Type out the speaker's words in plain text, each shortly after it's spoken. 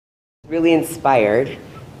really inspired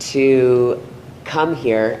to come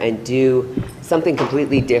here and do something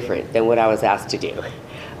completely different than what I was asked to do.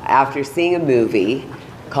 After seeing a movie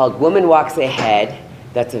called Woman Walks Ahead,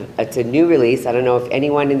 it's a new release. I don't know if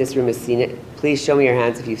anyone in this room has seen it. Please show me your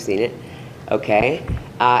hands if you've seen it. Okay.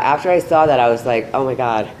 After I saw that, I was like, oh my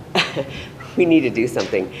God, we need to do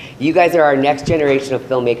something. You guys are our next generation of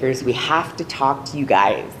filmmakers. We have to talk to you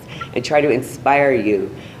guys and try to inspire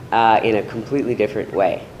you in a completely different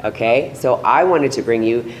way, okay? So I wanted to bring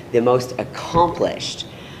you the most accomplished,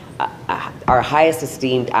 our highest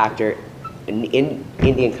esteemed actor in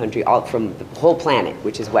Indian country, all from the whole planet,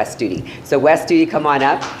 which is Wes Studi. So Wes Studi, come on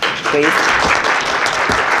up, please.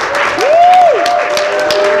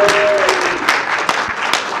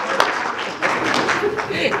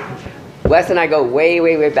 Wes and I go way,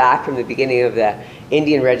 way, way back from the beginning of the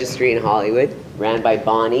Indian Registry in Hollywood, ran by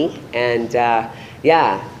Bonnie, and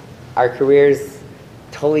yeah, our careers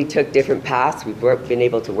totally took different paths. We've been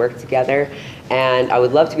able to work together, and I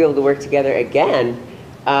would love to be able to work together again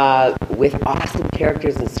with awesome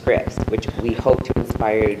characters and scripts, which we hope to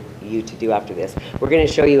inspire you to do after this. We're going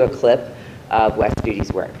to show you a clip of Wes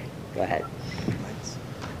Studi's work. Go ahead.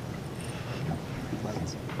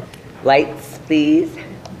 Lights, please.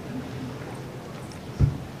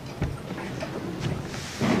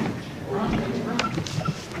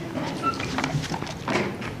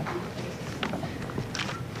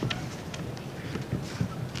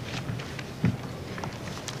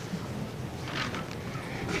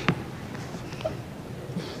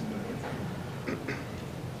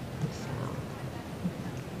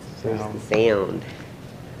 Sound.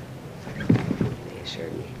 They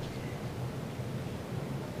assured me.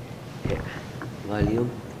 Yeah. Volume.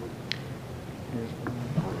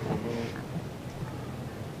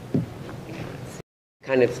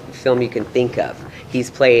 Kind of film you can think of. He's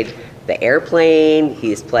played the airplane,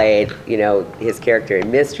 he's played, you know, his character in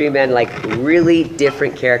Mystery Men, like really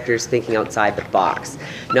different characters thinking outside the box.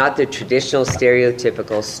 Not the traditional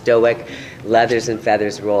stereotypical stoic leathers and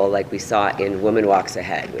feathers role like we saw in Woman Walks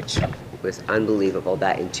Ahead, which was unbelievable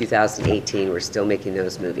that in 2018 we're still making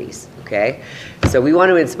those movies, okay? So we want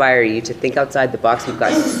to inspire you to think outside the box. We've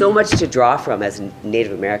got so much to draw from as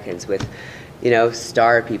Native Americans with, you know,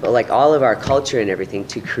 star people, like all of our culture and everything,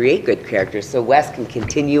 to create good characters so Wes can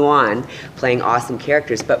continue on playing awesome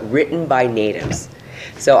characters, but written by natives.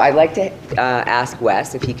 So I'd like to ask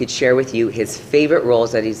Wes if he could share with you his favorite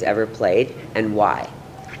roles that he's ever played and why.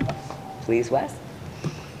 Please, Wes.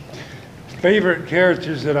 Favorite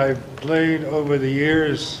characters that I've played over the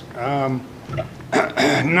years, not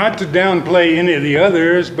to downplay any of the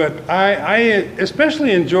others, but I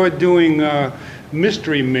especially enjoyed doing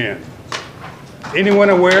Mystery Men. Anyone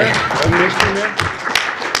aware of Mystery Men?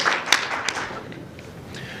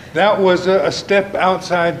 That was a step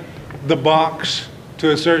outside the box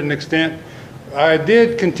to a certain extent. I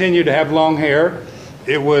did continue to have long hair.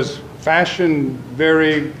 It was fashioned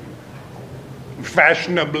very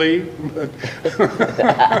fashionably,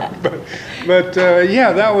 but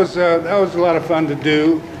yeah, that was a lot of fun to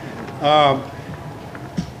do.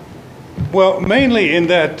 Well, mainly in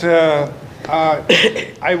that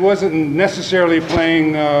I wasn't necessarily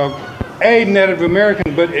playing a Native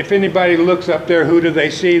American, but if anybody looks up there, who do they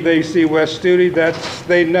see? They see Wes Studi.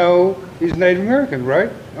 They know he's Native American, right?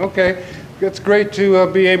 Okay, it's great to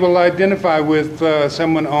be able to identify with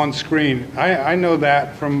someone on screen. I know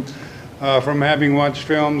that from having watched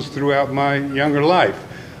films throughout my younger life.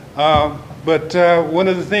 But one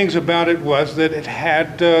of the things about it was that it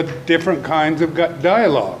had different kinds of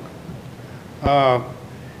dialogue.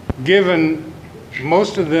 Given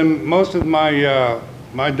most of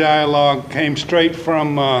my dialogue came straight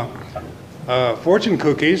from fortune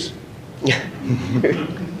cookies.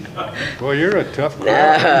 Well, you're a tough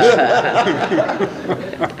crowd.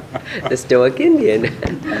 The Stoic Indian.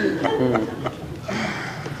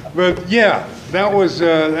 But yeah, that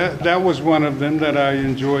was one of them that I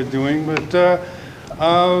enjoyed doing. But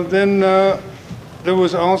then there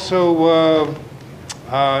was also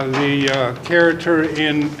the character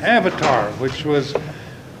in Avatar, which was,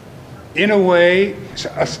 in a way,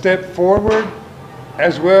 a step forward,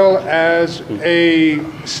 as well as a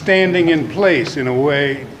standing in place, in a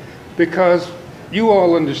way, because you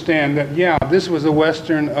all understand that, yeah, this was a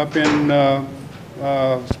Western up in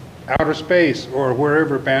outer space, or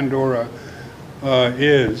wherever Pandora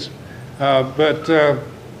is. But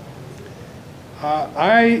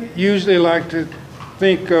I usually like to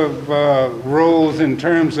think of roles in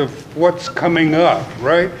terms of what's coming up,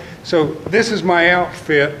 right? So this is my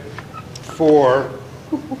outfit for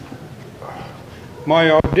my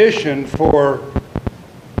audition for,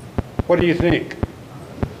 what do you think?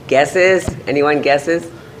 Guesses? Anyone guesses?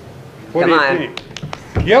 What Come do you on.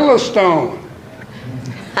 think? Yellowstone.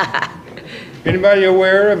 Anybody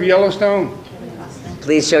aware of Yellowstone?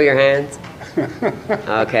 Please show your hands.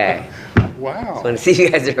 Okay. Wow. I want to see if you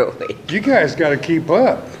guys are awake. You guys got to keep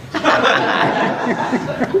up.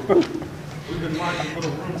 We've been marking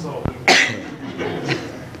little rooms all week.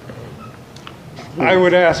 I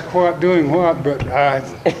would ask doing what, but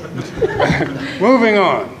moving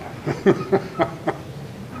on.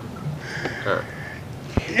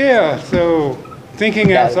 Yeah, so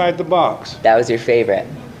thinking outside the box. That was your favorite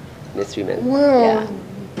Mystery Men. Well,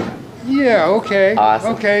 yeah, okay.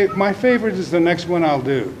 Awesome. Okay, my favorite is the next one I'll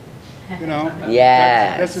do. You know?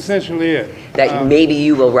 Yes. That's essentially it. That maybe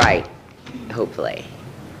you will write, hopefully.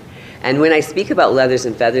 And when I speak about leathers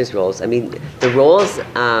and feathers roles, I mean the roles,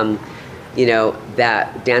 you know,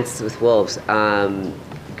 that Dances with Wolves,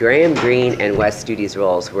 Graham Greene and Wes Studi's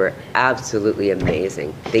roles were absolutely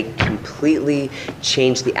amazing. They completely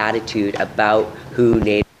changed the attitude about who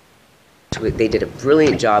Native. They did a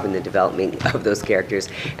brilliant job in the development of those characters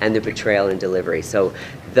and the portrayal and delivery. So,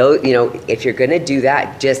 though, you know, if you're going to do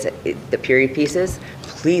that, just the period pieces,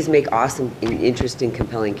 please make awesome, interesting,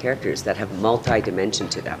 compelling characters that have multi-dimension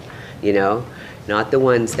to them. You know, not the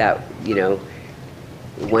ones that, you know,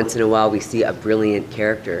 once in a while we see a brilliant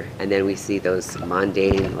character and then we see those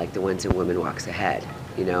mundane, like the ones in Woman Walks Ahead.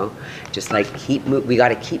 You know, just like we got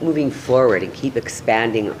to keep moving forward and keep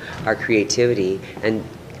expanding our creativity and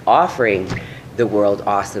offering the world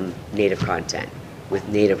awesome Native content with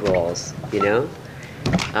Native roles, you know?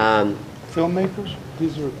 Filmmakers?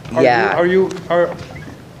 These are Yeah. What do you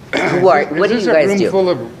guys Is this a room do? full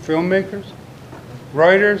of filmmakers?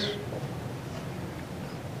 Writers?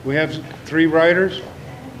 We have 3 writers?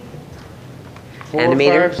 4,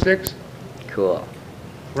 Animator? 5, 6? Cool.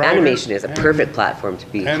 Writers? Animation is a perfect platform to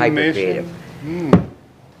be hyper-creative.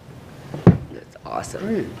 That's awesome.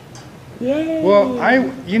 Great. Yay!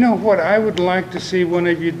 Well, you know what I would like to see one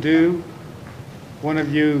of you do, one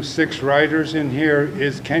of you 6 writers in here,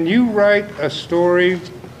 is can you write a story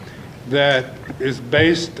that is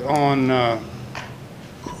based on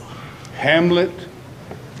Hamlet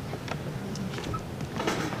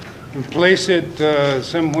and place it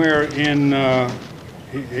somewhere in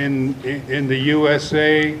the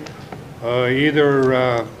USA, either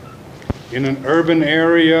in an urban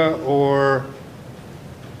area or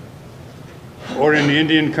in the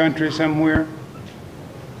Indian country somewhere?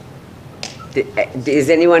 Is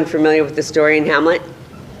anyone familiar with the story in Hamlet?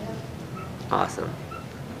 Awesome.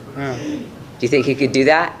 Yeah. Do you think you could do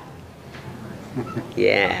that?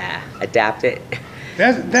 Yeah, adapt it.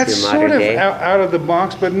 That's Your sort modern of day. out of the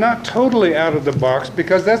box, but not totally out of the box,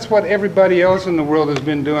 because that's what everybody else in the world has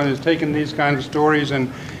been doing, is taking these kinds of stories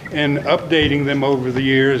and updating them over the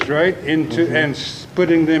years, right? And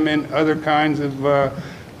putting them in other kinds of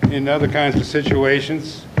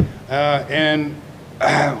situations. And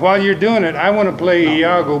while you're doing it, I want to play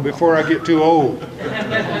Iago before I get too old.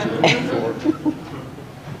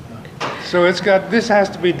 So this has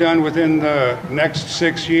to be done within the next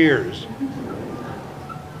 6 years.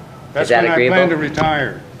 That's that when agreeable? I plan to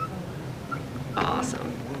retire.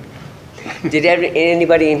 Awesome. Did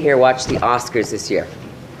anybody in here watch the Oscars this year?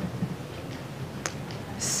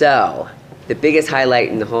 So, the biggest highlight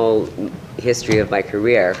in the whole history of my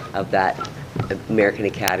career of that American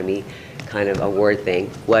Academy kind of award thing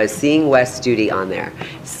was seeing Wes Studi on there.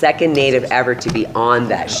 Second Native ever to be on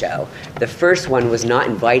that show. The first one was not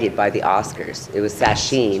invited by the Oscars. It was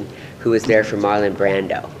Sasheen, who was there for Marlon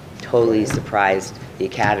Brando. Totally surprised the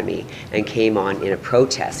Academy and came on in a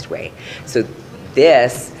protest way. So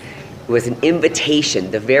this was an invitation,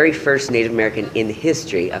 the very first Native American in the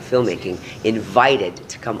history of filmmaking invited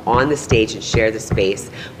to come on the stage and share the space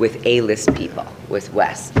with A-list people, with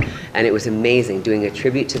Wes. And it was amazing, doing a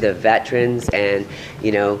tribute to the veterans and,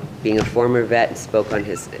 you know, being a former vet, and spoke on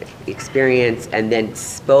his experience, and then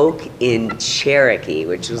spoke in Cherokee,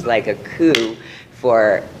 which was like a coup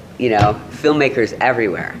for, you know, filmmakers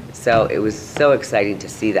everywhere. So it was so exciting to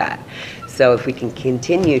see that. So if we can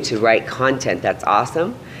continue to write content that's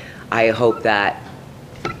awesome, I hope that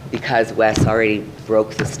because Wes already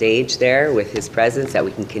broke the stage there with his presence, that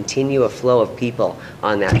we can continue a flow of people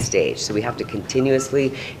on that stage. So we have to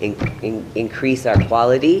continuously increase our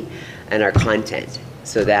quality and our content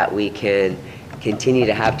so that we can continue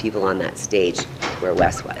to have people on that stage where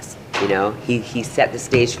Wes was. You know, he set the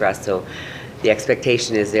stage for us, so the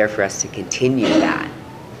expectation is there for us to continue that,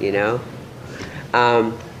 you know?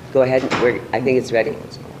 Go ahead, I think it's ready.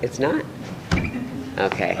 It's not?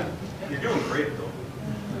 Okay. You're doing great, though.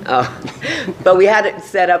 Oh, but we had it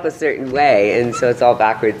set up a certain way, and so it's all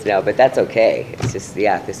backwards now, but that's okay. It's just,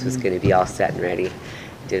 yeah, this was going to be all set and ready.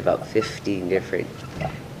 Did about 15 different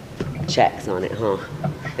checks on it, huh?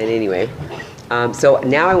 But anyway, so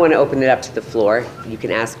now I want to open it up to the floor. You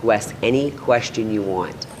can ask Wes any question you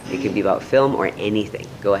want. It can be about film or anything.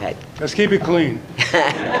 Go ahead. Let's keep it clean.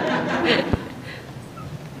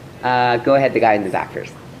 Go ahead, the guy in the back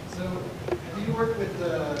first. So, have you worked with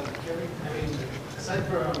Kevin, aside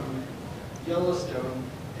from Yellowstone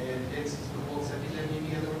and Dances with Wolves, have you done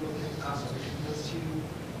any other work with Kevin Costner? Those two?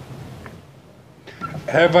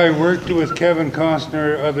 Have I worked with Kevin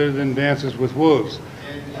Costner other than Dances with Wolves?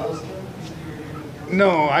 And Yellowstone?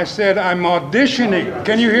 No, I said I'm auditioning.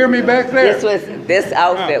 Can you hear me back there? This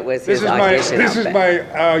outfit was his audition This is my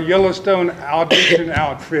Yellowstone audition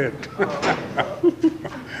outfit.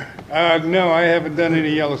 No, I haven't done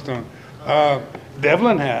any Yellowstone.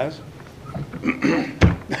 Devlin has.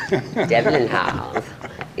 Devlin House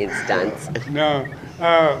instance. No,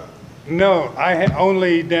 no,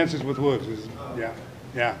 only Dances with Wolves.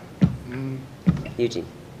 Yeah. Eugene.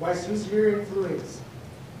 Wes, who's your influence?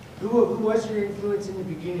 Who was your influence in the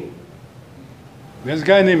beginning? There's a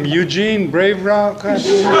guy named Eugene Brave Rock. Who was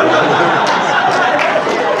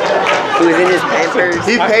in his Pampers.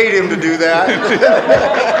 He paid him to do that.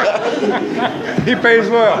 He pays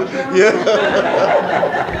well.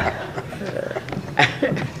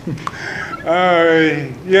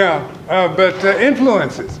 But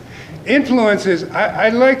influences. Influences, I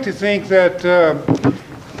like to think that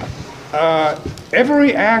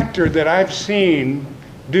every actor that I've seen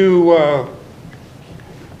do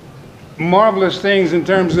marvelous things in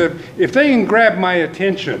terms of, if they can grab my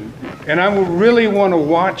attention and I will really want to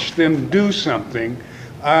watch them do something,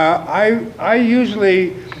 I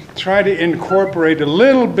usually try to incorporate a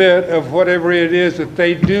little bit of whatever it is that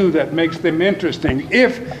they do that makes them interesting,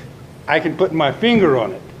 if I can put my finger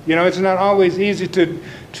on it. You know, it's not always easy to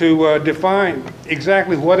define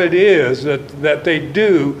exactly what it is that they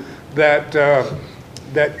do that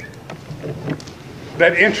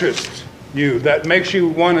interests you, that makes you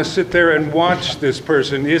want to sit there and watch this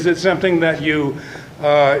person. Is it something that you,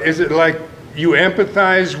 is it like you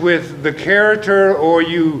empathize with the character, or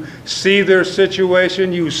you see their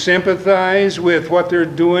situation, you sympathize with what they're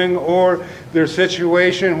doing or their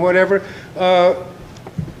situation, whatever?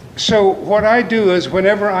 So what I do is,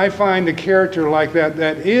 whenever I find a character like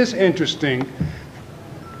that is interesting,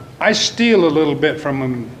 I steal a little bit from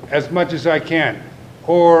them as much as I can,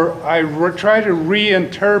 or I try to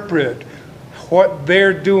reinterpret what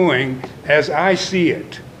they're doing as I see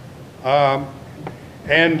it.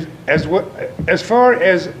 And as far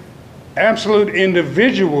as absolute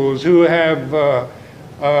individuals who have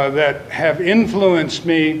that have influenced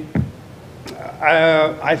me,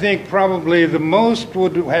 I think probably the most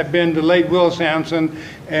would have been the late Will Sampson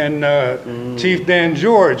and Chief Dan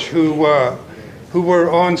George, who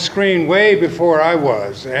were on screen way before I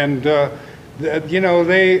was, and you know,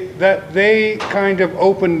 they kind of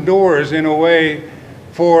opened doors in a way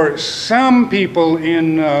for some people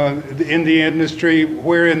in the industry,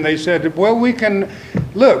 wherein they said, well, we can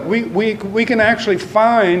actually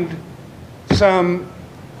find some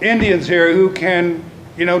Indians here who can,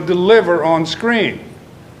 you know, deliver on screen.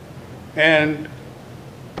 And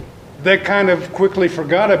they kind of quickly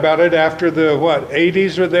forgot about it after the,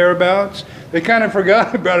 80s or thereabouts. They kind of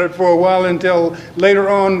forgot about it for a while, until later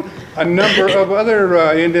on a number of other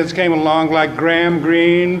Indians came along, like Graham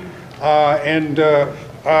Greene and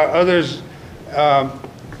others,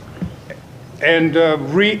 and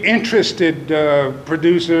reinterested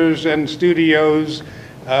producers and studios,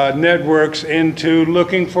 networks, into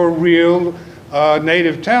looking for real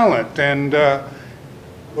native talent. And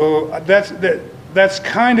that's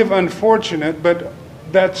kind of unfortunate, but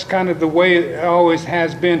that's kind of the way it always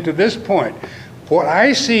has been to this point. What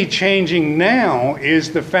I see changing now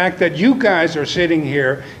is the fact that you guys are sitting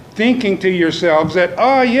here thinking to yourselves that,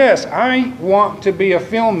 oh yes, I want to be a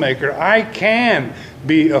filmmaker. I can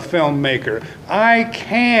be a filmmaker. I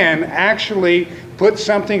can actually put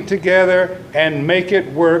something together and make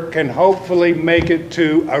it work, and hopefully make it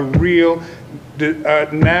to a real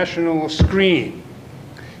national screen.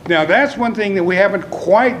 Now that's one thing that we haven't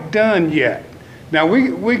quite done yet. Now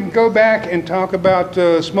we can go back and talk about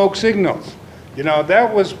Smoke Signals. You know,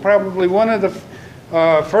 that was probably one of the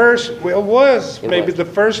first, well, it was maybe the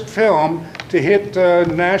first film to hit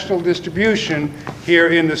national distribution here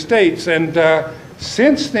in the States. And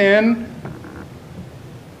since then,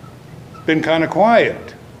 been kind of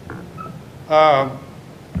quiet. The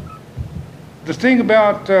thing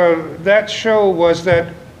about that show was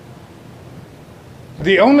that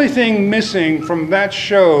The only thing missing from that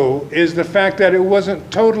show is the fact that it wasn't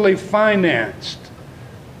totally financed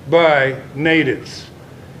by natives.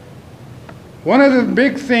 One of the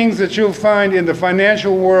big things that you'll find in the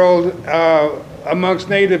financial world amongst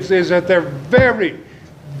natives is that they're very,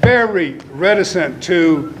 very reticent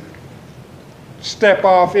to step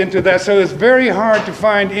off into that. So it's very hard to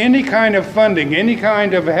find any kind of funding, any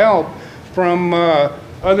kind of help from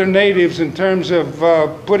other natives in terms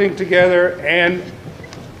of putting together and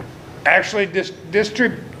actually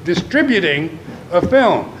distributing a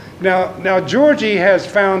film. Now Georgie has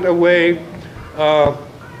found a way a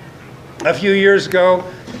few years ago,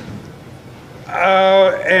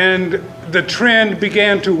 and the trend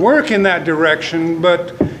began to work in that direction,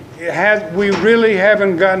 but we really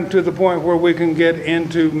haven't gotten to the point where we can get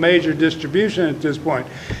into major distribution at this point.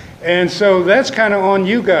 And so that's kind of on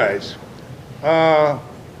you guys.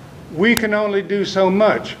 We can only do so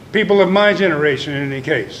much. People of my generation, in any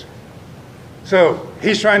case. So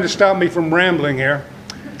he's trying to stop me from rambling here.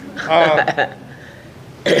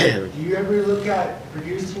 Do you ever look at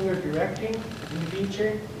producing or directing in the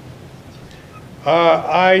future?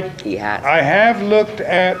 I have looked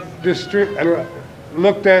at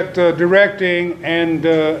directing and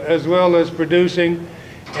as well as producing,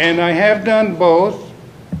 and I have done both.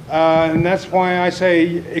 And that's why I say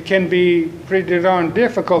it can be pretty darn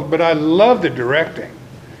difficult, but I love the directing.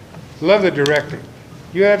 Love the directing.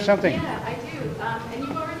 You have something? Yeah, I do. And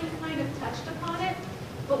you've already kind of touched upon it.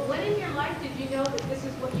 But when in your life did you know that this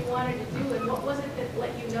is what you wanted to do, and what was it that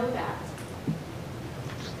let you know that?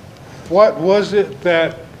 What was it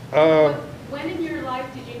that... when in your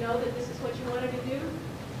life did you know that this is what you wanted to do?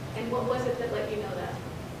 And what was it that let you know that?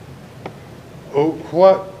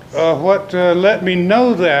 What let me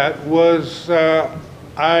know that was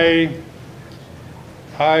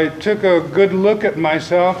I took a good look at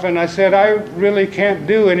myself and I said, I really can't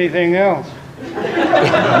do anything else. And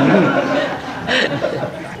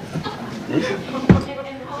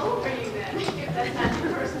how old are you then, if that's not too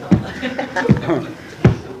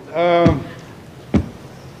personal?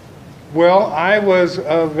 Well, I was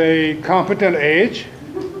of a competent age,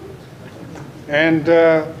 and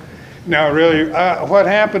now really, what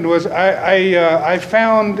happened was I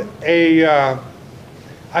found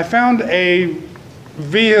a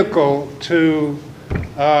vehicle to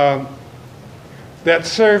that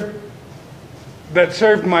served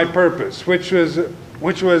my purpose, which was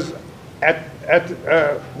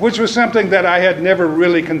something that I had never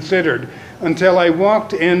really considered until I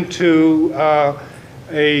walked into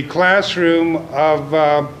a classroom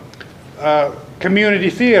of community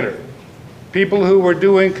theater. People who were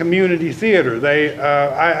doing community theater.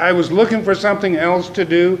 I was looking for something else to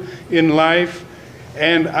do in life,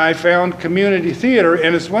 and I found community theater,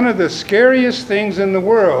 and it's one of the scariest things in the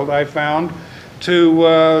world, I found,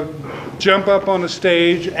 to jump up on a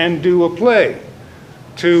stage and do a play,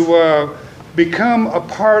 to become a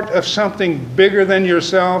part of something bigger than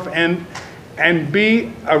yourself and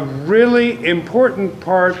be a really important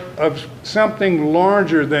part of something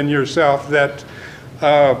larger than yourself that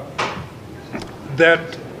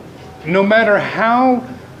no matter how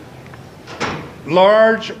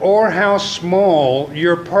large or how small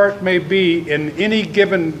your part may be in any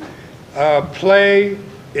given play,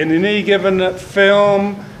 in any given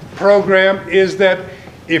film, program, is that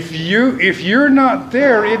if you're not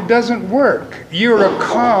there, it doesn't work. You're a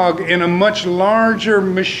cog in a much larger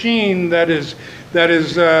machine that is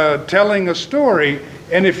telling a story,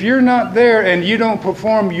 and if you're not there and you don't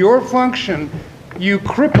perform your function, you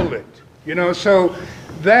cripple it. You know, so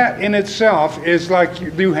that in itself is like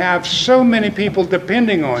you have so many people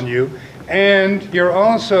depending on you, and you're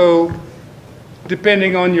also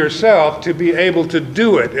depending on yourself to be able to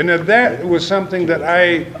do it. And that was something that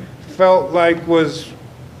I felt like was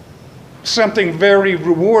something very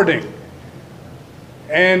rewarding.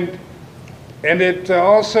 And it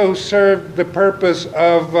also served the purpose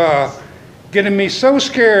of getting me so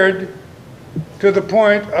scared to the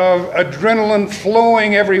point of adrenaline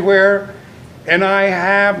flowing everywhere, and I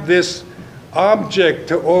have this object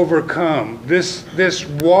to overcome, this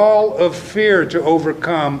wall of fear to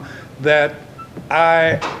overcome, that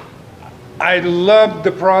I loved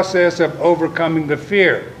the process of overcoming the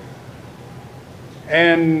fear.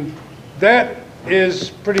 And that is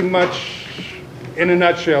pretty much, in a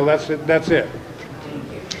nutshell, that's it.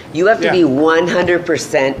 You have to be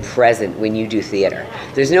 100% present when you do theater.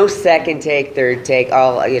 There's no second take, third take,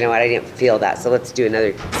 oh, you know what, I didn't feel that, so let's do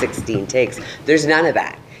another 16 takes. There's none of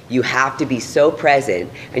that. You have to be so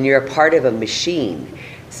present, and you're a part of a machine.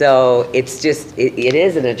 So it's just, it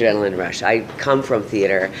is an adrenaline rush. I come from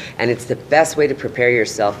theater, and it's the best way to prepare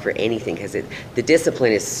yourself for anything, because the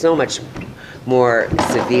discipline is so much more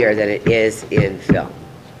severe than it is in film.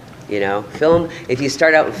 You know, film, if you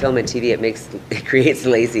start out in film and TV, it creates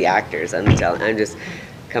lazy actors. I'm just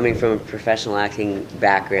coming from a professional acting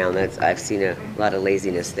background. I've seen a lot of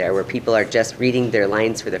laziness there, where people are just reading their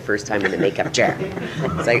lines for the first time in the makeup chair.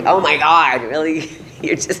 It's like, oh my God, really?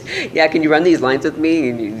 You're just, yeah, can you run these lines with me?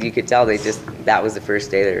 And you could tell that was the first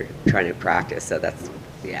day they're trying to practice. So that's,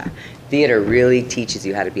 yeah. Theater really teaches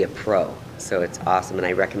you how to be a pro. So it's awesome, and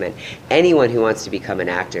I recommend anyone who wants to become an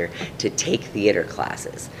actor to take theater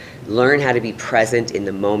classes. Learn how to be present in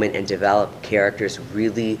the moment and develop characters,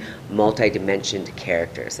 really multi-dimensioned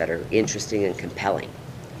characters that are interesting and compelling,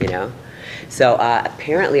 you know? So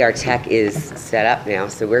apparently our tech is set up now,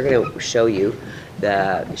 so we're going to show you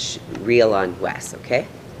the reel on Wes, okay?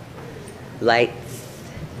 Lights.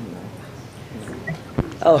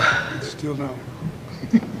 Oh. Still no.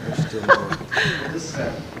 This is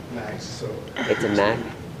at max, so. It's a Mac?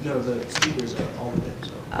 No, the speakers are all of it,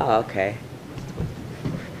 so. Oh, okay.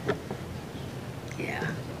 Yeah.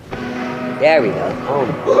 There we go. Oh.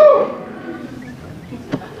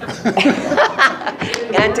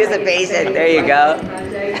 Anticipation. There you go.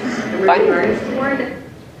 Emerging Artist Award.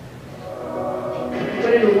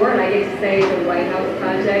 What an award! I get to say the White House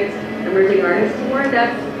Project Emerging Artist Award.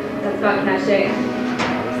 That's about cachet.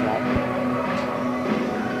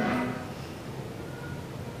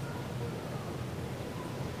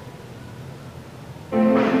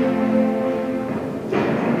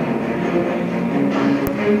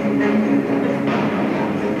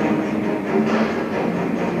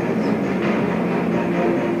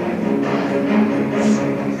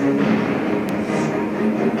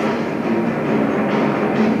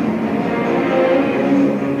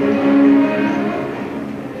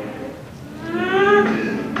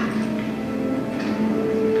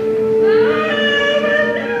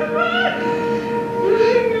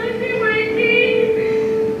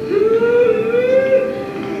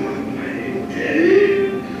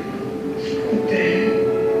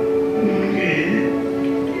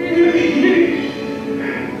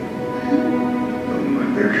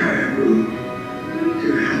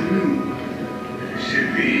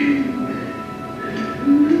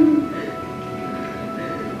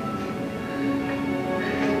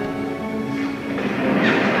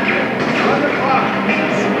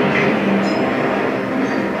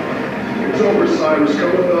 Cyrus,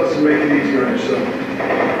 come with us and make it easier on yourself.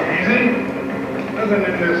 Easy? Nothing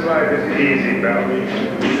in this life is easy, Valerie.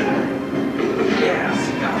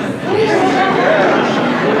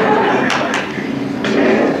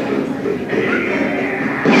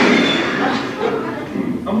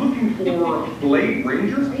 I'm looking for Blade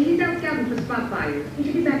Ranger. He's out scouting for spot fires. He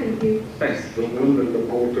should be back in a few. Thanks. The one that the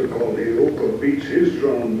bolter called Hiroka beats his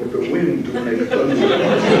drum with the wind to make thunder.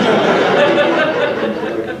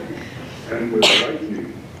 And with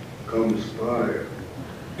lightning comes fire.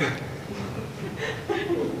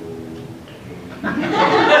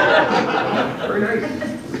 Very nice.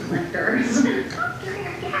 Lifters. I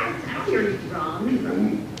hear he's wrong.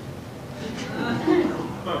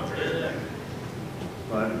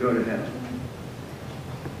 Well, I'd go to hell.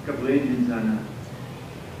 A couple of engines on a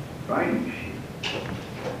fighting ship.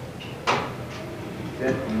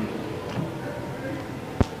 Definitely.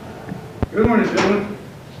 Good morning, gentlemen.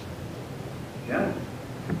 Yeah?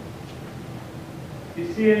 You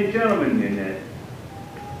see any gentlemen in that?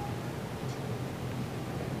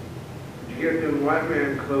 Did you get them white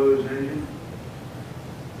man clothes engine?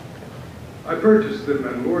 I purchased them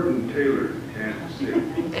at Lord and Taylor in Kansas City.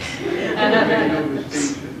 There made no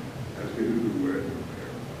distinction as to who wear them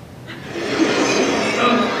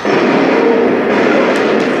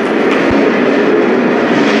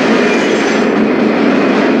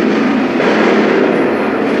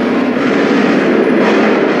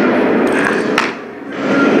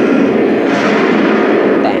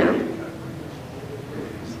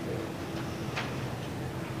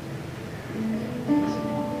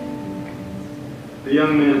The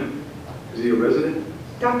young man, is he a resident?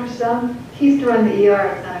 Dr. Sung, he used to run the ER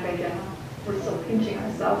at Santa Fe General. We're still pinching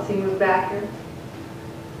ourselves. He moved back here.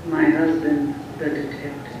 My husband, the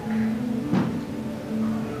detective.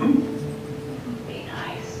 Be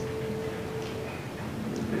nice.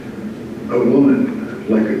 A woman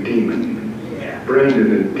like a demon, branded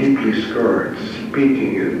and deeply scarred,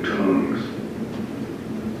 speaking in tongues.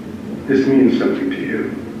 This means something to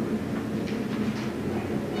you.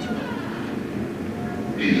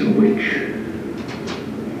 She's a witch,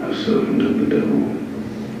 a servant of the devil.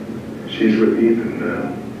 She's with Ethan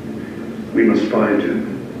now. We must find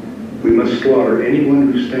him We must slaughter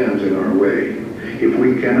anyone who stands in our way. If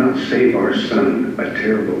we cannot save our son, a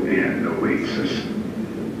terrible end awaits us.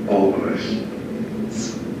 All of us.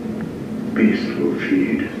 Beast will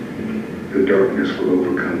feed. The darkness will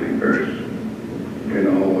overcome the earth. And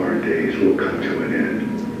all our days will come to an end.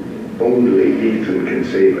 Only Ethan can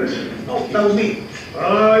save us. Oh, that was me.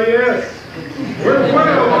 Ah, yes. We're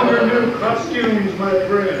well under new costumes, my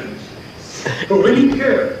friends. But we don't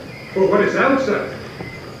care for what is outside,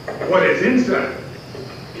 what is inside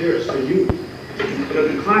cares for you. But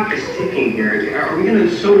the clock is ticking here. Are we going to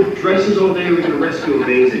sew dresses all day or are we going to rescue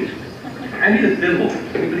amazing? I need a thimble.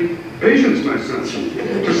 Anybody? Patience, my son.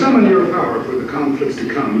 To summon your power for the conflicts to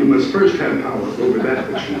come, you must first have power over that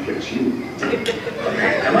which inflicts you.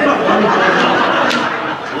 Am I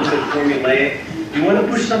a little bit formulaic? You want to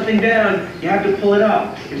push something down, you have to pull it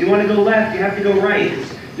up. If you want to go left, you have to go right.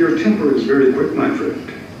 Your temper is very quick, my friend.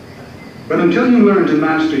 But until you learn to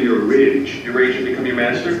master your rage will become your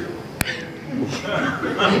master? You're going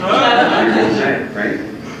to say it, right?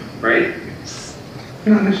 Right?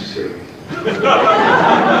 not necessarily.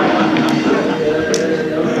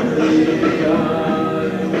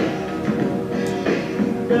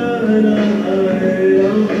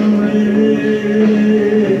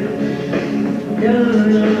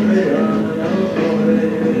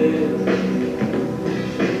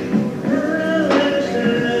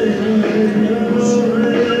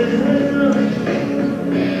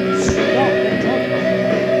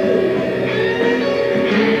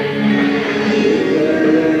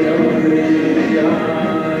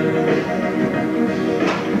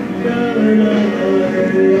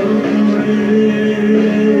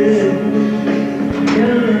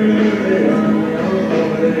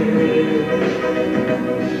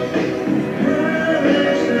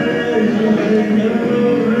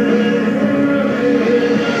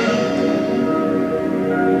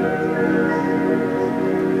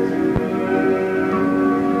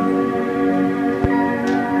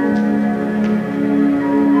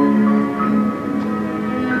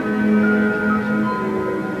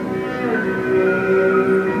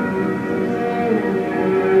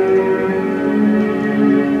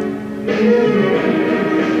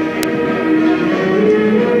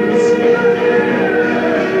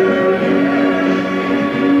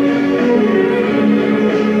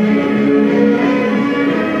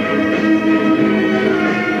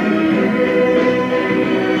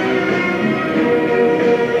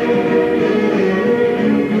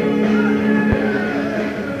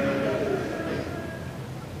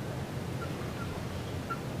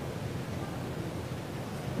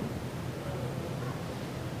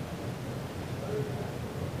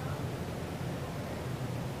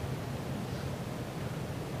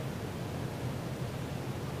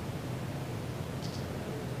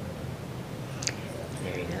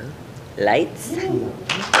 Lights. That's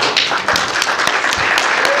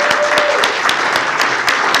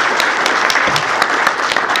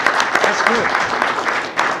good.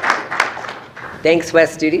 Thanks,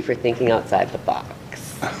 West Studi, for thinking outside the box.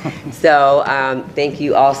 So thank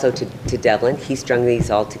you also to Devlin. He strung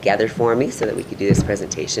these all together for me so that we could do this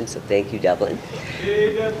presentation. So thank you, Devlin.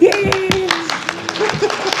 Yay!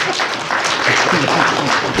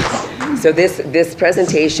 So this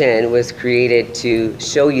presentation was created to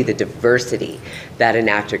show you the diversity that an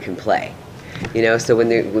actor can play. You know, so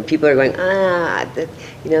when people are going, I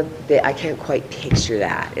can't quite picture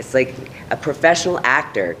that. It's like a professional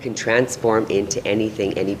actor can transform into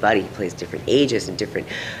anything, anybody. He plays different ages and different,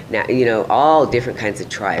 all different kinds of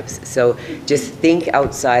tribes. So just think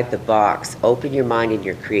outside the box. Open your mind and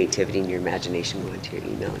your creativity and your imagination. Go into your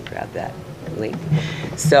email and grab that link.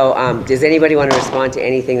 So does anybody want to respond to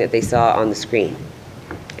anything that they saw on the screen?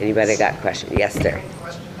 Anybody got a question? Yes, sir.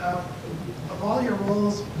 Question. Of all your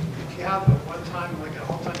roles, if you have at one time like an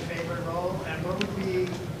all-time favorite role, and what would be your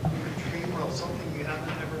dream role? Something you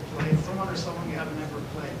haven't ever played, someone or someone you haven't ever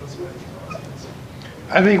played. Those would be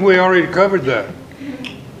I think we already covered that.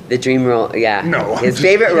 The dream role, yeah. No. His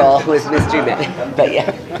favorite role was Mystery Man, but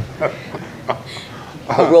yeah.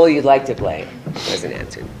 What role you'd like to play wasn't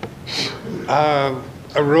answered.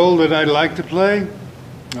 A role that I'd like to play?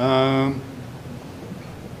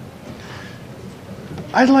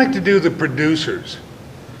 I'd like to do the producers.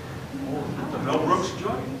 The Mel Brooks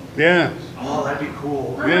joint? Yeah. Oh, that'd be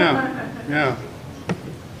cool. Yeah.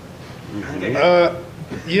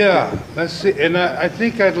 Yeah, let's see. And I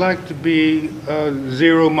think I'd like to be a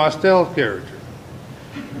Zero Mostel character.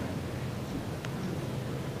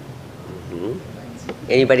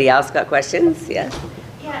 Anybody else got questions? Yes?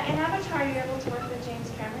 Yeah, in Avatar, you're able to work with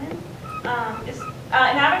James Cameron. In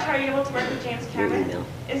Avatar, you're able to work with James Cameron. email.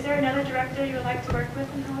 Is there another director you would like to work with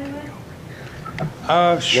in Hollywood?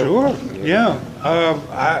 Sure, yeah.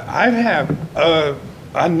 I have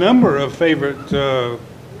a number of favorite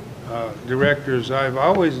directors. I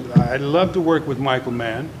love to work with Michael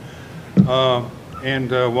Mann,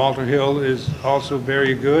 and Walter Hill is also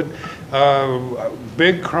very good.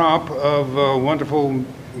 Big crop of wonderful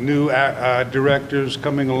new directors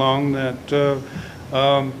coming along that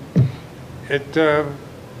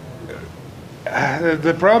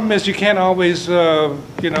the problem is you can't always,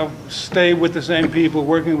 stay with the same people,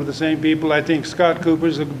 working with the same people. I think Scott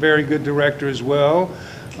Cooper's a very good director as well.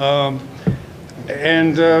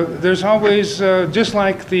 And there's always, just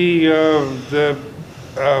like the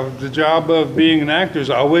job of being an actor is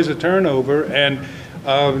always a turnover, and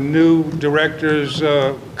new directors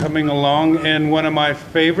coming along. And one of my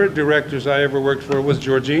favorite directors I ever worked for was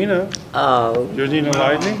Georgina. Oh. Georgina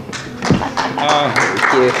Lightning.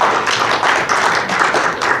 Thank you.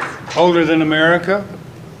 Older Than America.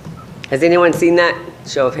 Has anyone seen that?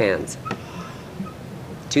 Show of hands.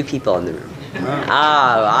 2 people in the room. Oh,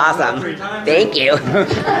 awesome. Thank you.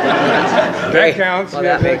 That counts. Well,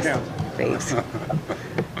 yeah, that counts. Thanks.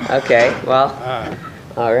 Okay, well,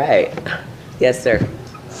 all right. Yes, sir.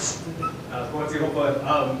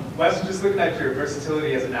 Wes, just looking at your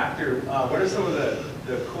versatility as an actor, what are some of the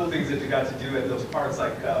cool things that you got to do at those parts?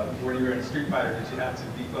 Like when you were in Street Fighter, did you have to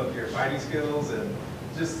beef up your fighting skills and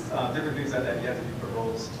just different things like that you had to do for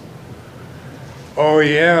roles? Oh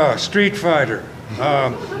yeah, Street Fighter.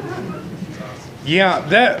 Yeah,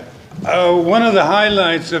 that one of the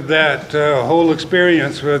highlights of that whole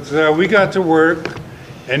experience was we got to work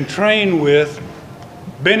and train with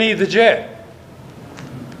Benny the Jet.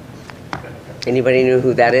 Anybody know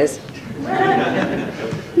who that is?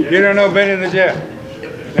 You don't know Benny the Jet?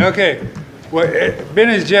 Okay. Well,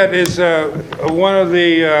 Benny the Jet is one of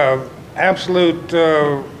the absolute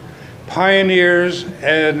pioneers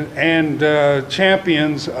and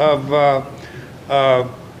champions of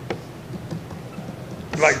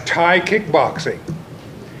like Thai kickboxing,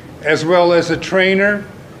 as well as a trainer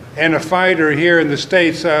and a fighter here in the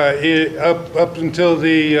States up until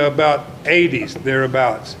the about 80s,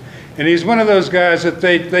 thereabouts. And he's one of those guys that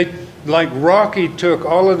they like Rocky took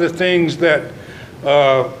all of the things that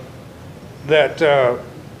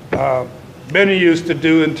Benny used to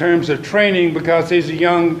do in terms of training, because he's a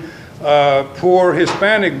young, poor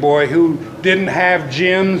Hispanic boy who didn't have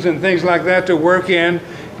gyms and things like that to work in.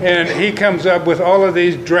 And he comes up with all of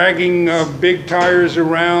these dragging big tires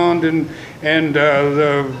around and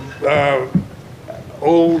the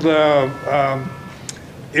old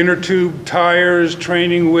inner tube tires,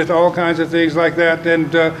 training with all kinds of things like that, and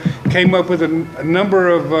came up with a number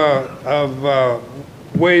of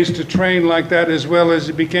ways to train like that, as well as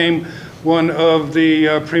he became one of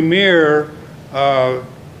the premier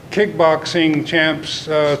kickboxing champs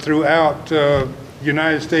throughout the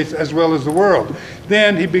United States as well as the world.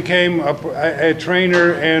 Then he became a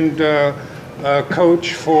trainer and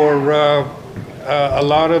coach for a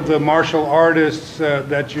lot of the martial artists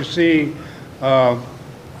that you see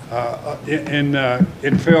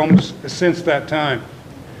in films since that time.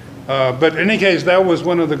 But in any case, that was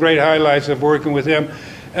one of the great highlights of working with him,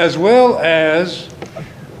 as well as,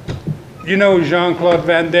 you know, Jean-Claude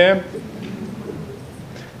Van Damme?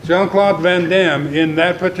 Jean-Claude Van Damme, in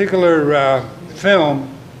that particular film,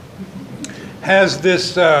 has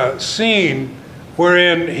this scene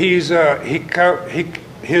wherein his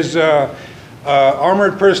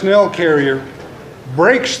armored personnel carrier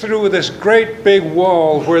breaks through this great big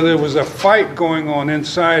wall where there was a fight going on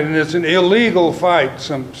inside, and it's an illegal fight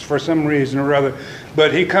for some reason or other.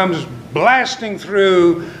 But he comes blasting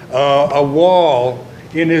through a wall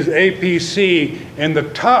in his APC, and the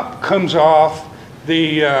top comes off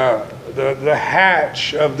the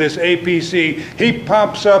hatch of this APC. He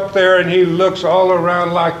pops up there and he looks all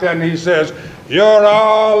around like that, and he says, "You're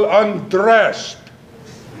all undressed."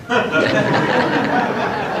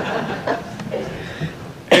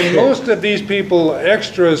 And most of these people,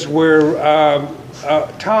 extras, were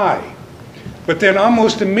Thai. But then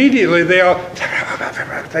almost immediately they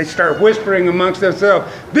start whispering amongst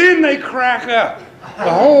themselves. Then they crack up. The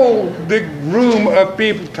whole big room of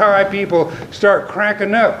people, Thai people, start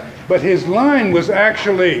cracking up. But his line was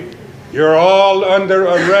actually, "You're all under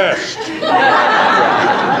arrest."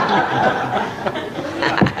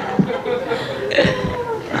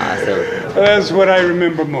 Awesome. That's what I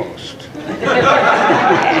remember most.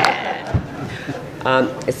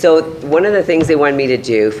 So one of the things they wanted me to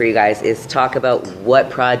do for you guys is talk about what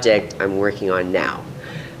project I'm working on now.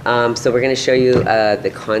 So we're going to show you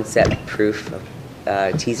the concept proof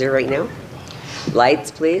teaser right now.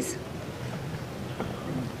 Lights, please.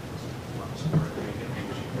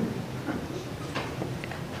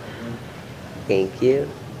 Thank you.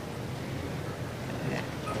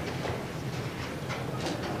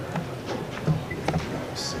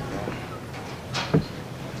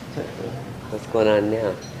 What's going on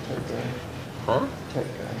now? Huh?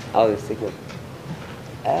 Oh, the signal.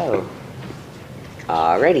 Oh.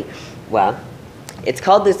 Alrighty. Well, it's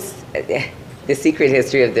called The Secret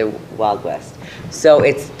History of the Wild West. So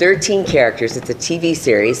it's 13 characters. It's a TV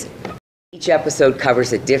series. Each episode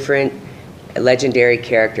covers a different legendary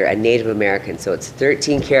character, a Native American. So it's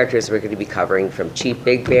 13 characters we're going to be covering, from Chief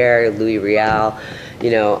Big Bear, Louis Riel,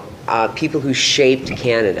 people who shaped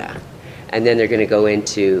Canada. And then they're going to go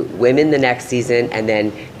into women the next season, and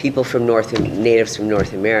then people from natives from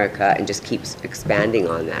North America, and just keeps expanding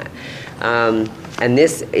on that. And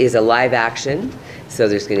this is a live action, so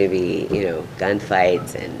there's going to be,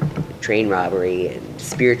 gunfights and train robbery and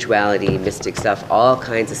spirituality, mystic stuff, all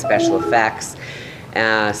kinds of special effects.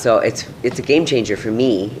 So it's a game changer for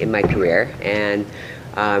me in my career, and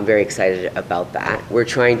I'm very excited about that. We're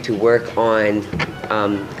trying to work on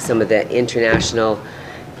some of the international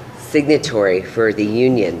signatory for the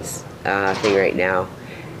unions thing right now,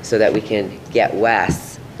 so that we can get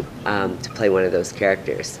Wes to play one of those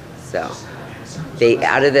characters. So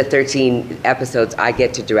out of the 13 episodes, I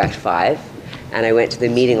get to direct 5, and I went to the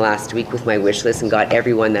meeting last week with my wish list and got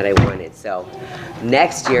everyone that I wanted. So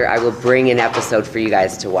next year I will bring an episode for you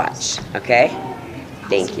guys to watch. Okay?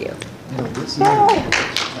 Thank you. I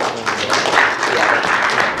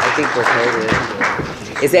think we're closing.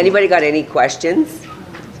 Has anybody got any questions?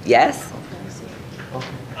 Yes?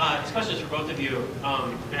 This question is for both of you.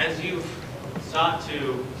 As you've sought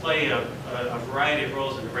to play a variety of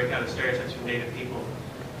roles and to break out of stereotypes from Native people,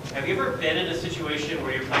 have you ever been in a situation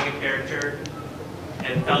where you're playing a character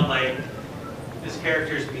and felt like this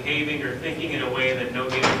character is behaving or thinking in a way that no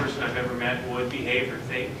Native person I've ever met would behave or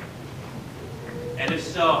think? And if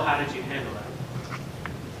so, how did you handle that?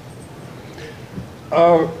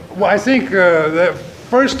 Well, I think that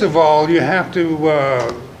first of all, you have to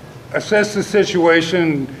assess the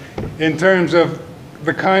situation in terms of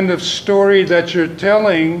the kind of story that you're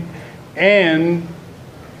telling and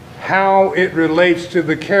how it relates to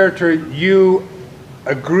the character you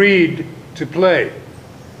agreed to play.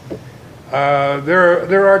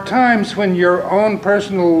 There are times when your own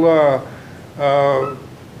personal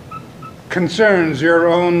concerns, your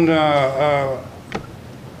own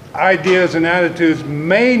ideas and attitudes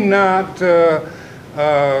may not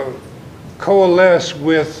coalesce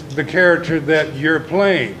with the character that you're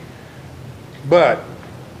playing. But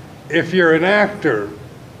if you're an actor,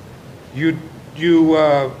 you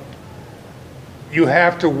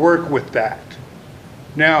have to work with that.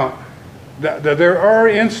 Now, there are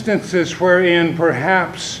instances wherein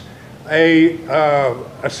perhaps a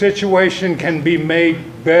situation can be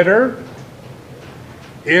made better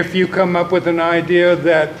if you come up with an idea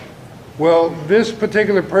that, well, this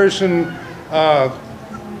particular person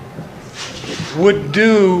would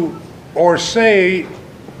do or say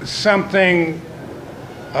something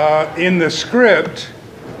in the script,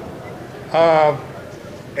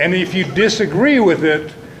 and if you disagree with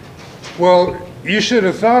it, well, you should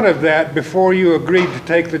have thought of that before you agreed to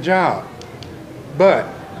take the job. But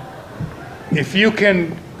if you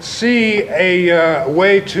can see a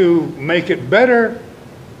way to make it better,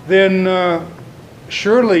 then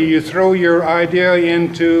surely you throw your idea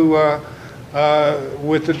into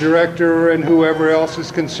with the director and whoever else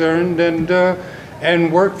is concerned,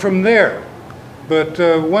 and work from there. But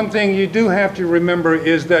one thing you do have to remember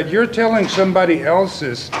is that you're telling somebody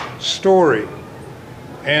else's story,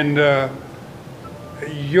 and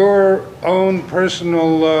your own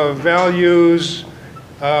personal values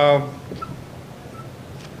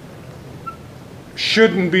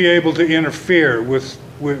shouldn't be able to interfere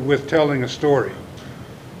with telling a story.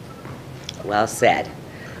 Well said.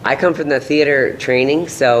 I come from the theater training,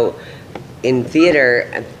 so in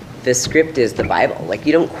theater, the script is the Bible. Like,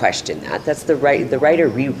 you don't question that. That's the writer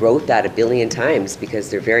rewrote that a billion times because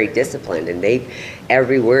they're very disciplined, and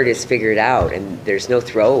every word is figured out, and there's no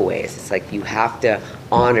throwaways. It's like you have to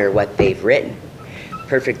honor what they've written.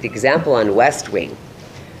 Perfect example on West Wing.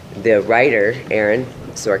 The writer, Aaron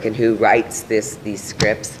Sorkin, who writes these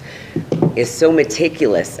scripts, is so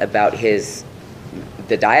meticulous about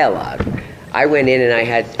the dialogue. I went in and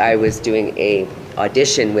I was doing a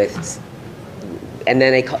audition with, and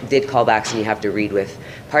then I did callbacks, and you have to read with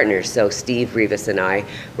partners. So Steve Rivas and I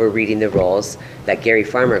were reading the roles that Gary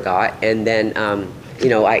Farmer got, and then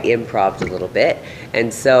I improv'd a little bit.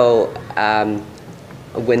 And so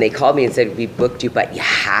when they called me and said, we booked you, but you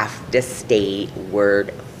have to stay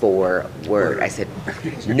word for word. I said,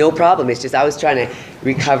 no problem. It's just I was trying to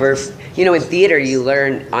recover. You know, in theater, you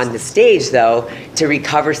learn on the stage, though, to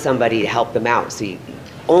recover somebody to help them out. So you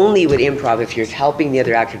only would improv if you're helping the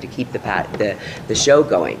other actor to keep the show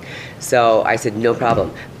going. So I said, no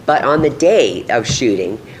problem. But on the day of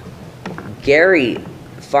shooting, Gary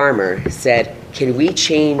Farmer said, can we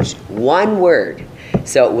change one word?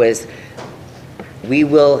 So it was, we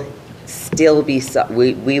will still be,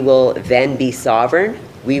 we will then be sovereign.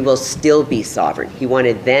 We will still be sovereign. He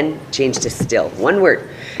wanted then change to still, one word.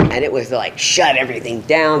 And it was like, shut everything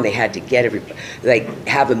down. They had to get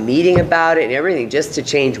have a meeting about it and everything just to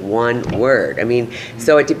change one word. I mean,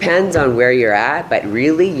 so it depends on where you're at, but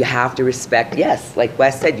really you have to respect, yes, like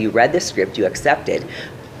Wes said, you read the script, you accepted.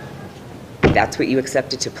 That's what you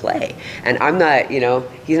accepted to play. And I'm not, you know,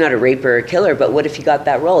 he's not a raper or killer, but what if you got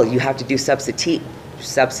that role? You have to do substitution,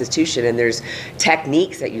 and there's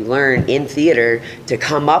techniques that you learn in theater to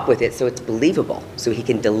come up with it so it's believable, so he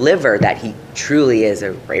can deliver that he truly is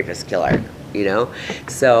a rapist killer, you know?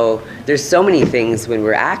 So there's so many things when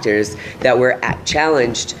we're actors that we're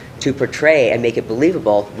challenged to portray and make it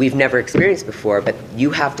believable we've never experienced before, but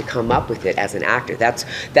you have to come up with it as an actor. That's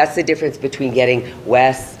the difference between getting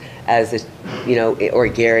Wes as a, you know, or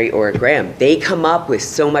Gary or Graham. They come up with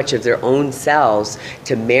so much of their own selves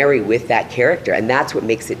to marry with that character, and that's what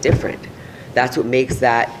makes it different. That's what makes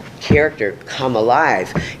that character come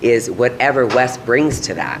alive, is whatever Wes brings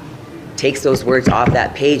to that. Takes those words off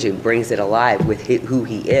that page and brings it alive with who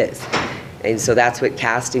he is. And so that's what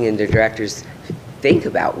casting and the directors think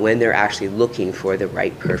about when they're actually looking for the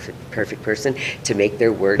right perfect person to make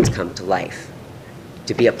their words come to life,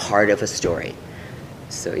 to be a part of a story.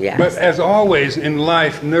 So, yeah. But as always in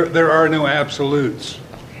life, there are no absolutes.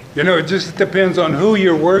 You know, it just depends on who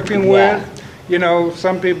you're working with. You know,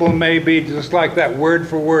 some people may be just like that, word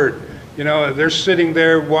for word. You know, they're sitting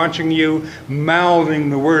there watching you, mouthing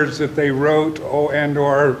the words that they wrote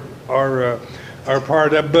and/or are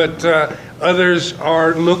part of. But others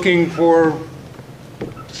are looking for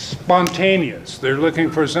spontaneous. They're looking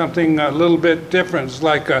for something a little bit different. It's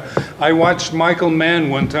like I watched Michael Mann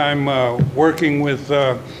one time working with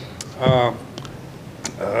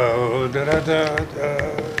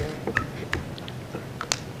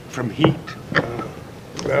from Heat.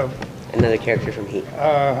 Another character from Heat.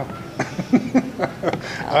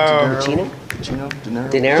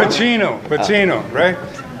 Pacino, right?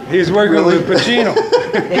 He's working with Pacino.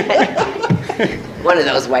 One of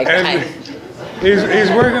those white guys. He's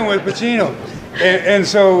working with Pacino. And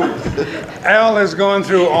so Al has gone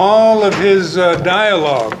through all of his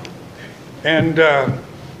dialogue, and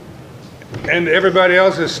everybody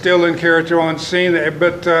else is still in character on scene.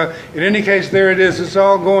 But in any case, there it is. It's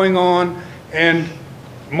all going on, and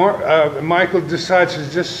Michael decides to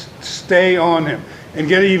just stay on him and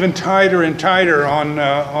get even tighter and tighter on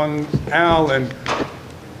Al. And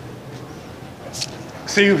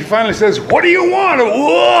see, he finally says, "What do you want?"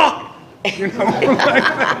 Whoa! You know, like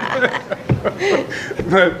that.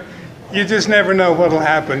 But you just never know what'll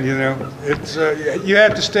happen. You know, it's you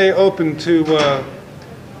have to stay open to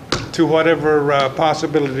whatever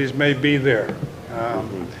possibilities may be there.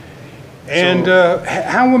 And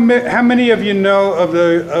how many of you know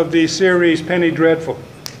of the series Penny Dreadful?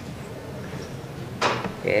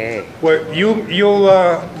 Yeah. Well, you'll.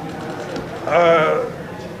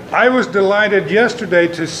 I was delighted yesterday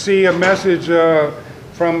to see a message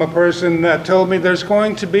from a person that told me there's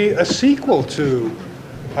going to be a sequel to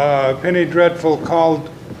Penny Dreadful called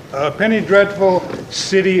Penny Dreadful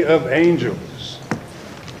City of Angels.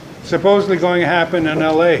 Supposedly going to happen in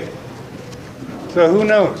LA. So who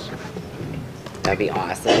knows? That'd be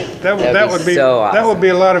awesome. That would be so awesome. That would be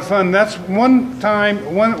a lot of fun. That's one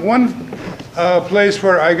place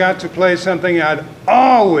where I got to play something I'd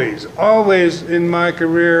always in my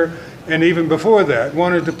career, and even before that,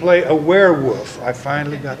 wanted to play a werewolf. I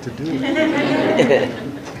finally got to do it.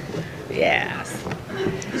 Yes.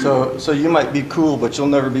 So you might be cool, but you'll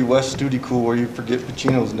never be Wes Studi cool where you forget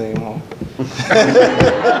Pacino's name, huh?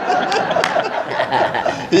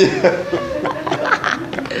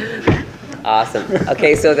 Awesome.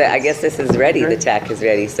 Okay, so I guess this is ready. The tech is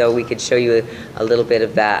ready, so we could show you a little bit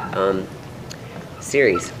of that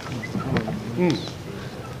series.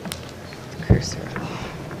 Cursor.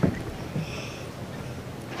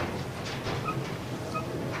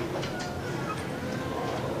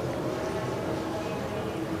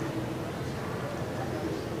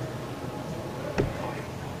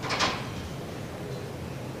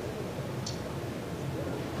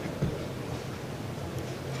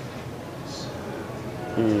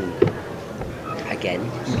 again.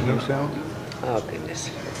 No sound? Oh,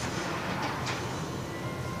 goodness.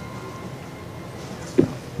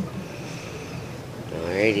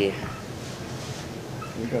 Alrighty.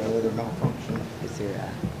 We got another malfunction. Is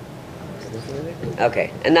there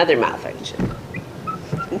okay, another malfunction.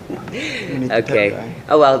 Okay.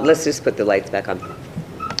 Oh, well, let's just put the lights back on.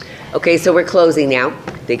 Okay, so we're closing now.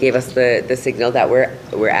 They gave us the signal that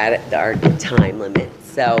we're at our time limit.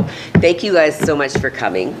 So thank you guys so much for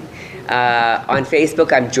coming. On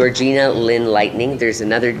Facebook, I'm Georgina Lynn Lightning. There's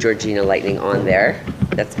another Georgina Lightning on there.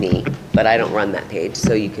 That's me, but I don't run that page.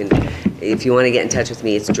 So you can, if you want to get in touch with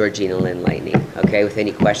me, it's Georgina Lynn Lightning. Okay, with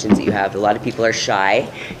any questions that you have. A lot of people are shy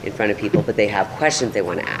in front of people, but they have questions they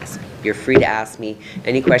want to ask. You're free to ask me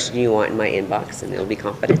any question you want in my inbox, and it'll be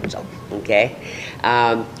confidential. Okay.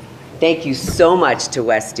 Thank you so much to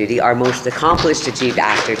Wes Studi, our most accomplished achieved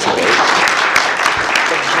actor to date,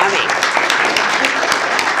 for coming.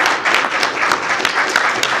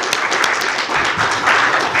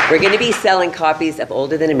 We're going to be selling copies of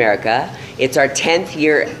Older Than America. It's our 10th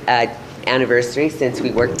year anniversary since we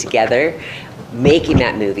worked together making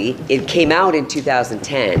that movie. It came out in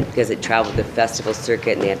 2010 because it traveled the festival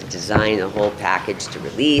circuit and they had to design a whole package to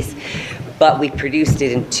release. But we produced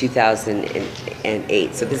it in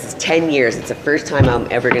 2008. So this is 10 years. It's the first time I've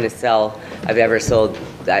ever sold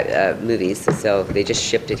movies. So they just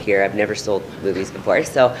shipped it here. I've never sold movies before.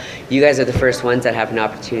 So you guys are the first ones that have an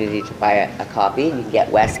opportunity to buy a copy. You can get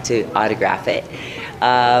Wes to autograph it.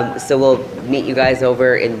 So we'll meet you guys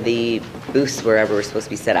over in the booths wherever we're supposed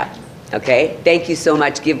to be set up. Okay? Thank you so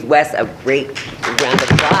much. Give Wes a great round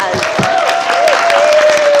of applause.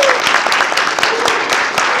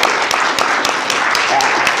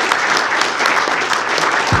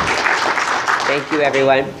 Thank you,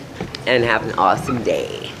 everyone, and have an awesome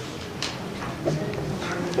day.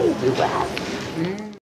 Thank you, Wes.